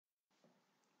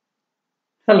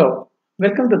Hello,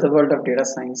 welcome to the world of data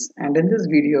science. And in this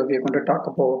video, we are going to talk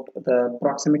about the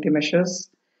proximity measures,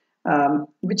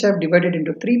 which I've divided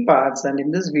into three parts. And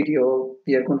in this video,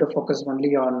 we are going to focus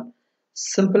only on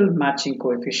simple matching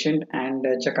coefficient and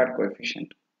Jaccard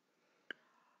coefficient.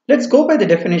 Let's go by the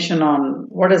definition on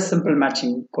what is simple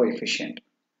matching coefficient.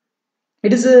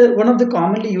 It is one of the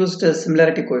commonly used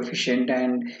similarity coefficient,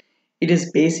 and it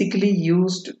is basically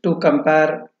used to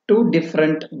compare two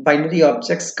different binary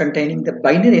objects containing the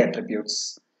binary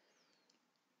attributes.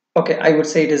 Okay, I would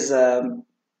say it is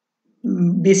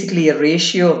basically a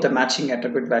ratio of the matching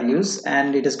attribute values,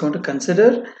 and it is going to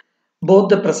consider both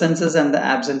the presences and the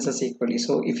absences equally.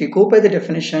 So if you go by the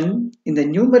definition, in the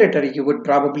numerator, you would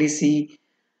probably see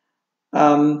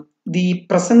the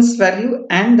presence value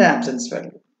and the absence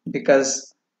value,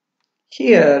 because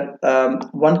here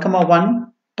 1 comma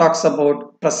 1 talks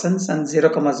about presence and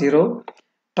 0 comma 0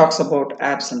 talks about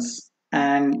absence.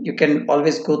 And you can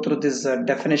always go through this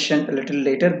definition a little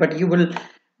later, but you will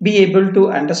be able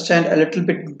to understand a little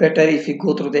bit better if you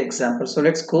go through the example. So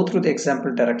let's go through the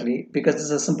example directly, because this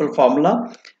is a simple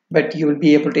formula, but you will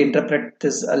be able to interpret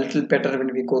this a little better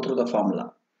when we go through the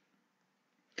formula.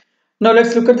 Now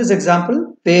let's look at this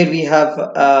example where we have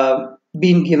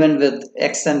been given with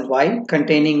x and y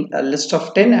containing a list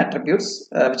of 10 attributes,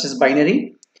 which is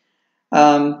binary.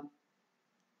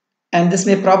 And this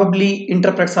may probably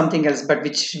interpret something else, but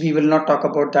which we will not talk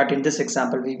about that in this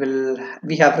example.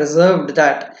 We have reserved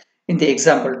that in the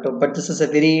example too, but this is a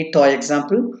very toy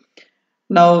example.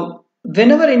 Now,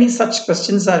 whenever any such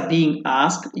questions are being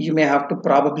asked, you may have to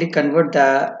probably convert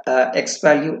the x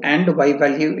value and y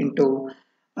value into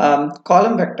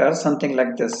column vector, something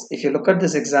like this. If you look at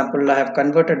this example, I have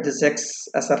converted this x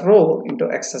as a row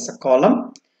into x as a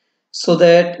column, so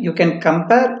that you can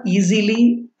compare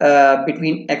easily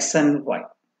between x and y,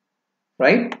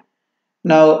 right?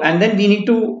 Now, and then we need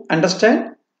to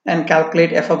understand and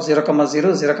calculate f of 0 comma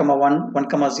 0, 0 comma 1, 1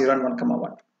 comma 0 and 1 comma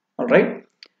 1. All right,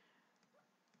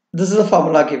 this is a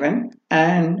formula given,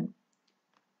 and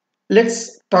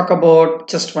let's talk about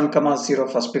just 1 comma 0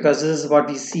 first, because this is what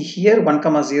we see here, 1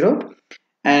 comma 0,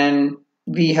 and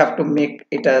we have to make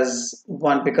it as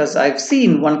 1 because I've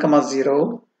seen 1 comma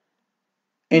 0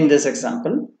 in this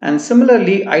example, and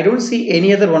similarly I don't see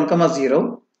any other 1 comma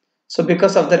 0. So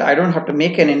because of that, I don't have to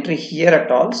make an entry here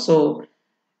at all. So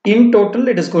in total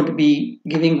it is going to be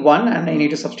giving 1, and I need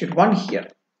to substitute 1 here.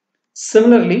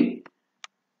 Similarly,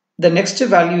 the next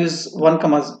value is 1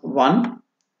 comma 1,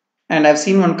 and I've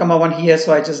seen 1 comma 1 here,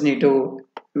 so I just need to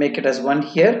make it as 1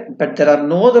 here, but there are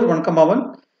no other 1 comma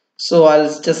 1, so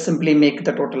I'll just simply make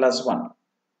the total as 1.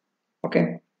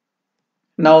 Okay,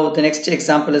 now the next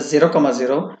example is 0 comma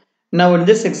 0. Now in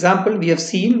this example, we have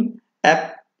seen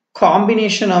a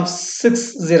combination of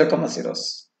 6 0 comma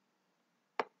 0s.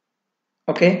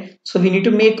 Okay, so we need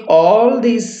to make all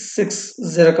these 6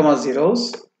 0 comma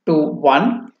 0s to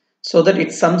 1, so that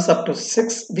it sums up to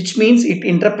 6, which means it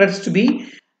interprets to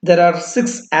be there are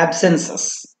 6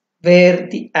 absences where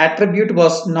the attribute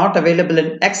was not available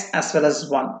in x as well as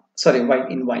y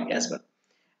in y as well,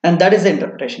 and that is the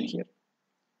interpretation here.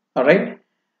 All right,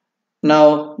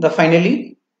 now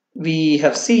finally we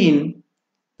have seen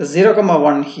the 0 comma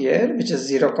 1 here, which is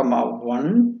 0 comma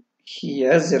 1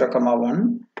 here, 0 comma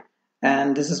 1,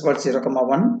 and this is what 0 comma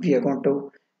 1 we are going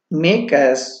to make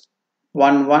as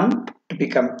 1 1 to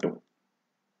become 2.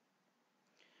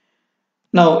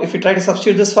 Now if we try to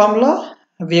substitute this formula,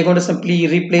 we are going to simply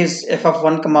replace f of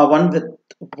 1 comma 1 with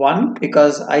 1,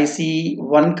 because I see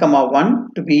 1 comma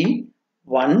 1 to be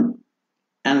 1,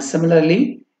 and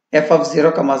similarly f of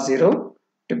 0 comma 0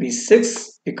 to be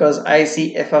 6, because I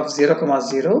see f of 0 comma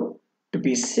 0 to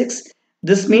be 6.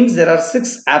 This means there are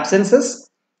 6 absences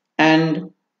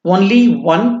and only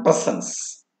 1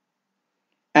 presence,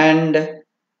 and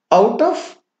out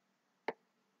of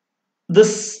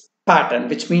this pattern,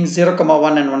 which means 0 comma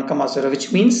 1 and 1 comma 0,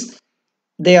 which means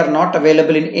they are not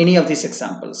available in any of these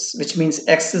examples, which means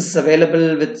x is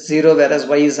available with 0 whereas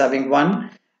y is having 1,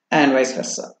 and vice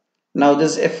versa. Now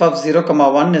this f of 0 comma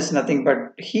 1 is nothing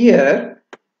but here,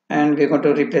 and we're going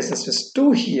to replace this with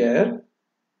 2 here,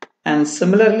 and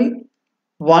similarly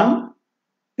 1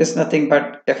 is nothing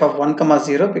but f of 1 comma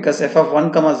 0, because f of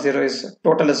 1 comma 0 is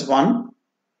total is 1,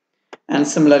 and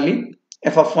similarly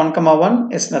f of 1 comma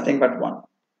 1 is nothing but 1.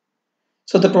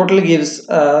 So the total gives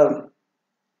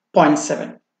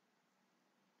 0.7,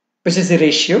 which is the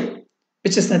ratio,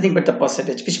 which is nothing but the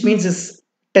percentage, which means this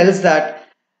tells that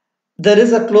there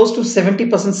is a close to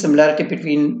 70% similarity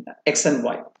between x and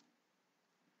y.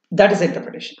 That is the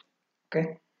interpretation.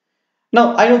 Okay,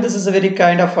 now I know this is a very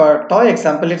kind of a toy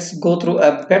example. Let's go through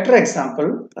a better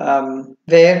example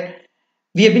where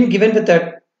We have been given with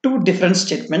two different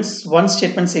statements. One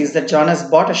statement says that John has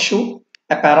bought a shoe,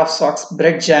 a pair of socks,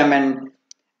 bread, jam, and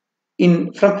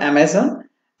in from Amazon,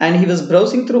 and he was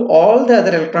browsing through all the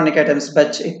other electronic items,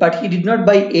 but he did not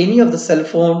buy any of the cell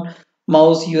phone,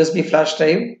 mouse, USB flash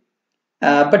drive,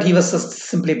 but he was just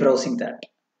simply browsing that.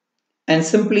 And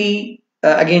simply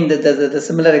again the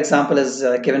similar example is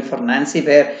given for Nancy,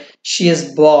 where she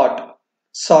has bought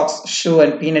socks, shoe,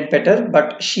 and peanut butter,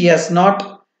 but she has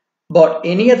not bought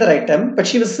any other item, but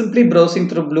she was simply browsing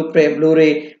through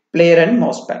Blu-ray player and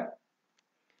mousepad.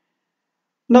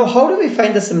 Now, how do we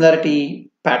find the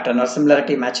similarity pattern or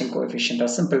similarity matching coefficient or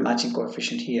simple matching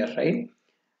coefficient here, right?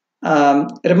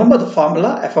 Remember the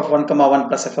formula f of 1 comma 1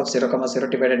 plus f of 0 comma 0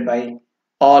 divided by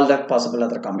all the possible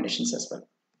other combinations as well.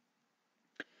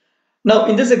 Now,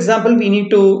 in this example, we need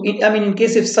to, in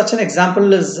case if such an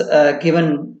example is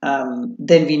given,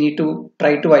 then we need to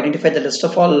try to identify the list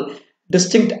of all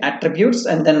distinct attributes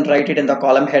and then write it in the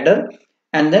column header.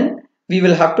 And then we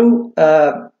will have to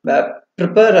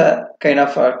prepare a kind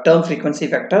of a term frequency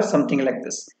vector, something like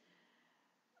this.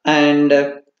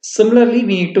 And similarly,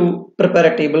 we need to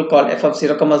prepare a table called f of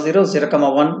 0, 0,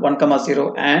 0, 1, 1,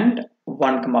 0, and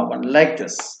 1, 1, like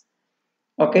this.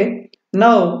 Okay.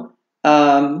 Now,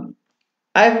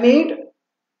 I've made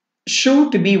shoe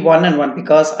to be 1 and 1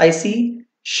 because I see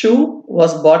shoe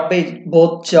was bought by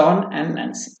both John and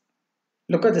Nancy.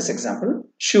 Look at this example.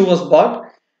 Shoe was bought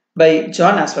by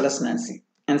John as well as Nancy.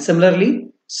 And similarly,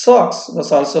 socks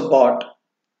was also bought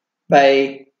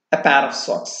by, a pair of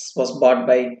socks was bought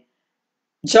by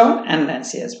John and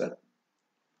Nancy as well.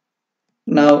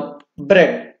 Now,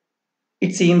 bread.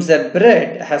 It seems that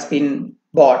bread has been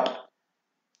bought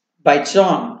by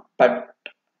John, but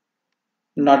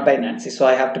not by Nancy. So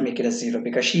I have to make it a 0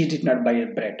 because she did not buy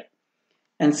bread.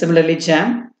 And similarly,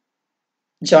 jam.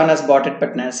 John has bought it,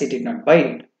 but Nancy did not buy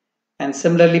it. And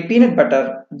similarly, peanut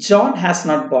butter. John has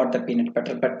not bought the peanut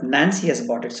butter, but Nancy has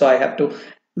bought it. So I have to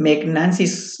make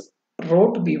Nancy's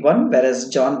row to be 1, whereas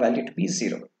John value to be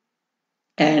 0.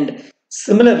 And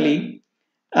similarly,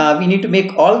 we need to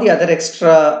make all the other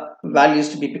extra values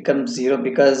to become 0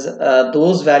 because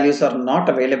those values are not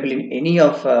available in any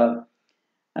of the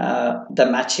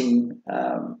matching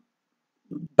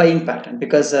buying pattern,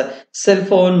 because cell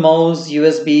phone, mouse,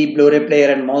 USB, Blu-ray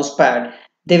player, and mouse pad,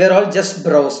 they were all just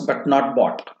browsed but not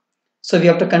bought. So we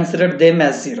have to consider them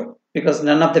as 0 because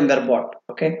none of them were bought.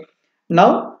 Okay.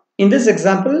 Now, in this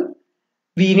example,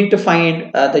 we need to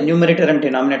find the numerator and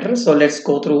denominator. So let's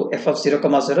go through f of 0,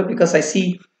 0 because I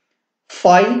see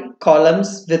 5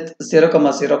 columns with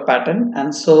 0, 0 pattern,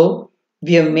 and so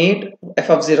we have made f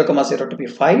of 0, 0 to be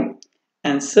 5,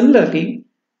 and similarly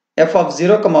f of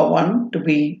 0, 1 to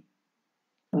be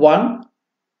 1,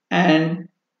 and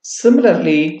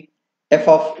similarly f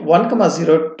of 1,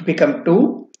 0 to become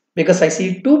 2 because I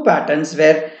see 2 patterns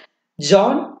where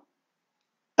John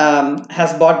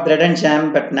has bought bread and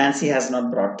jam, but Nancy has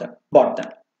not bought them.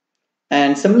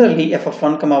 And similarly, f of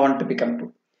 1, 1 to become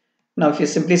 2. Now, if you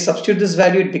simply substitute this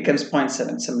value, it becomes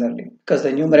 0.7 similarly, because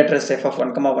the numerator is f of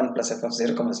 1, 1 plus f of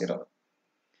 0, 0.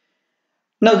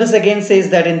 Now, this again says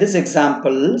that in this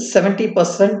example,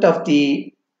 70% of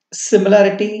the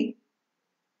similarity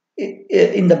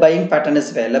in the buying pattern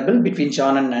is available between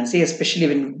John and Nancy, especially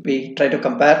when we try to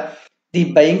compare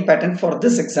the buying pattern for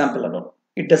this example alone.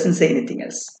 It doesn't say anything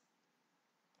else.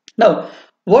 Now,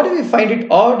 what do we find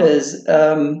it odd is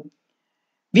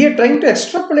we are trying to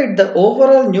extrapolate the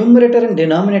overall numerator and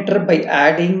denominator by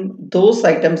adding those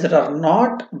items that are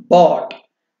not bought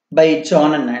by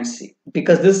John and Nancy,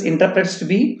 because this interprets to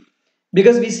be,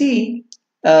 because we see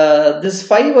this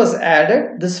 5 was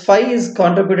added, this 5 is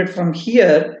contributed from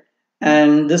here,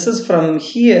 and this is from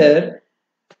here,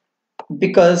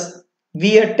 because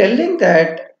we are telling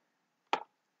that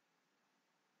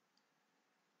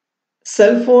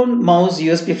cell phone, mouse,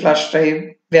 USB flash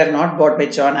drive were not bought by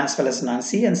John as well as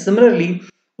Nancy, and similarly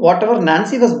whatever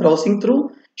Nancy was browsing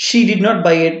through, she did not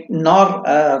buy it, nor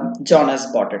John has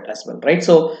bought it as well, right?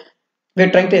 So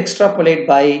we're trying to extrapolate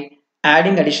by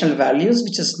adding additional values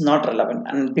which is not relevant,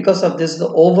 and because of this the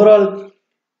overall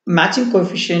matching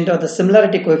coefficient or the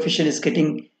similarity coefficient is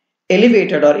getting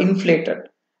elevated or inflated,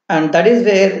 and that is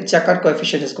where Jaccard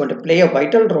coefficient is going to play a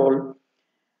vital role,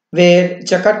 where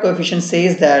Jaccard coefficient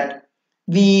says that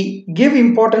we give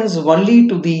importance only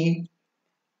to the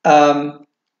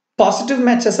positive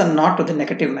matches and not to the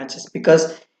negative matches,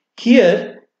 because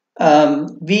here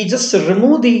we just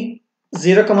remove the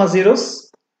 0,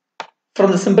 0s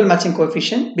from the simple matching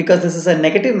coefficient because this is a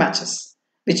negative matches,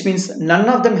 which means none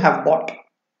of them have bought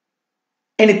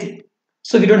anything,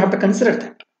 so we don't have to consider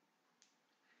that.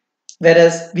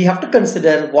 Whereas we have to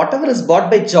consider whatever is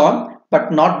bought by John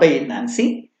but not by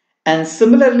Nancy, and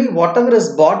similarly whatever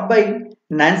is bought by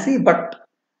Nancy but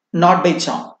not by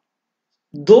John.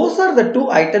 Those are the two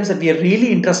items that we are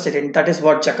really interested in. That is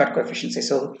what Jaccard coefficient says.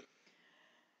 So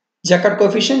Jaccard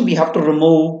coefficient, we have to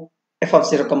remove f of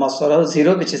 0 comma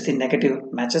 0, which is the negative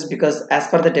matches, because as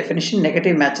per the definition,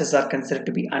 negative matches are considered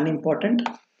to be unimportant,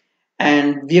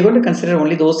 and we are going to consider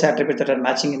only those attributes that are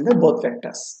matching in the both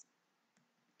vectors.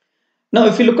 Now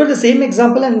if you look at the same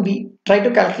example and we try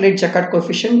to calculate Jaccard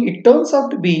coefficient, it turns out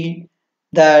to be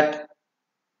that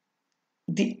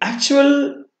the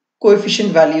actual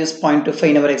coefficient value is 0.25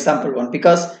 in our example 1,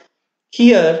 because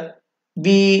here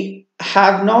we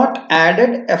have not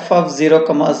added f of 0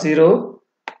 comma 0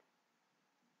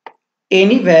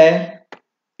 anywhere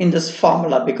in this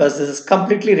formula, because this is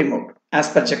completely removed as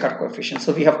per Jaccard coefficient.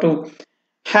 So we have to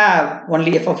have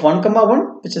only f of 1 comma 1,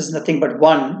 which is nothing but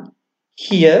 1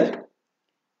 here,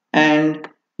 and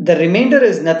the remainder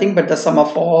is nothing but the sum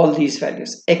of all these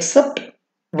values except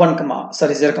 0 comma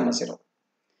 0.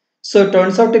 So it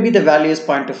turns out to be the value is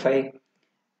 0.25,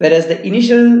 whereas the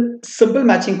initial simple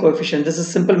matching coefficient, this is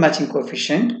simple matching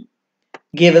coefficient,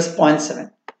 gave us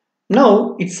 0.7.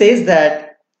 Now it says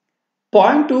that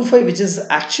 0.25, which is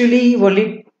actually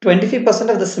only 25%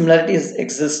 of the similarity is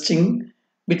existing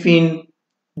between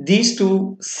these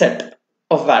two set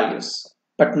of values,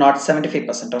 but not 75%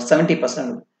 or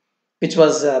 70%, which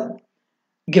was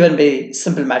given by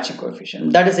simple matching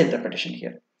coefficient. That is the interpretation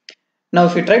here. Now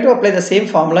if you try to apply the same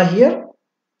formula here,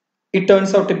 it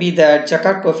turns out to be that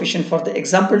Jaccard coefficient for the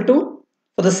example 2,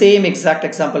 for the same exact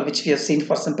example which we have seen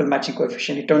for simple matching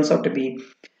coefficient, it turns out to be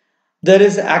there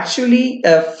is actually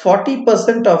a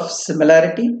 40% of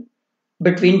similarity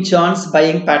between John's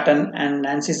buying pattern and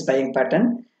Nancy's buying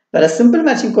pattern, whereas simple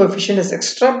matching coefficient has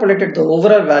extrapolated the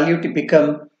overall value to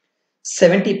become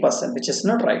 70%, which is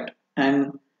not right.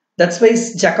 And that's why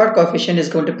Jaccard coefficient is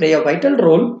going to play a vital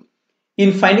role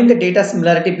in finding the data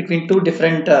similarity between two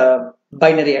different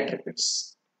binary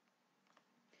attributes.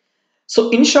 So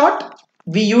in short,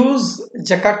 we use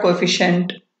Jaccard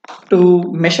coefficient to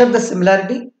measure the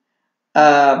similarity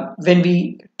when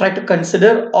we try to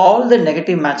consider all the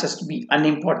negative matches to be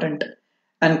unimportant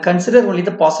and consider only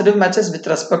the positive matches with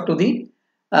respect to the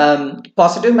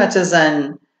positive matches,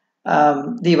 and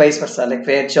the vice versa, like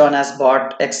where John has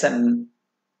bought X and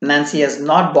Nancy has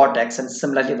not bought X, and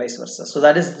similarly vice versa. So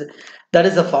that is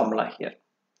the formula here.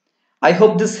 I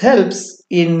hope this helps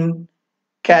in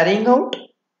carrying out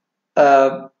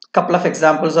a couple of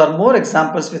examples or more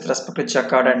examples with respect to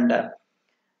Jaccard and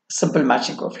simple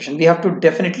matching coefficient. We have to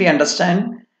definitely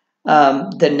understand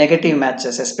the negative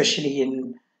matches, especially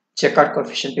in Jaccard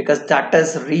coefficient, because that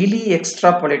has really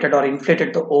extrapolated or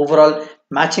inflated the overall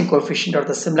matching coefficient or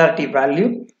the similarity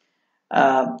value,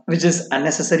 which is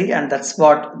unnecessary, and that's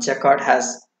what Jaccard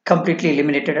has completely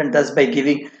eliminated, and thus by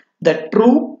giving the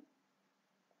true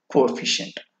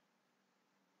coefficient,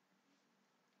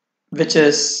 which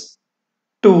is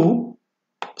 2,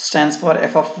 stands for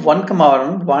f of 1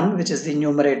 comma 1, which is the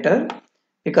numerator,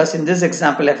 because in this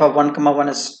example f of 1 comma 1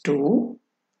 is 2,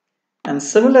 and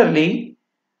similarly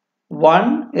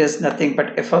 1 is nothing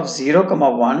but f of 0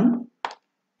 comma 1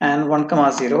 and 1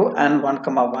 comma 0 and 1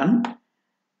 comma 1,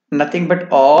 nothing but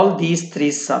all these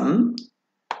three sum,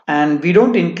 and we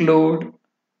don't include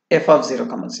f of 0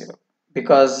 comma 0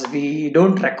 because we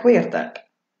don't require that,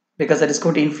 because that is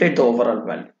going to inflate the overall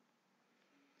value.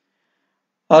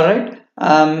 All right.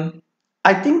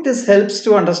 I think this helps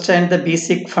to understand the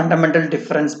basic fundamental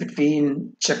difference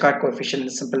between Jaccard coefficient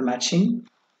and simple matching.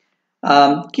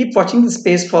 Keep watching the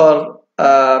space for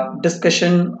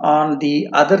discussion on the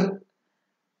other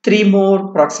 3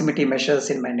 more proximity measures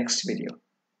in my next video.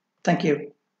 Thank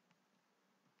you.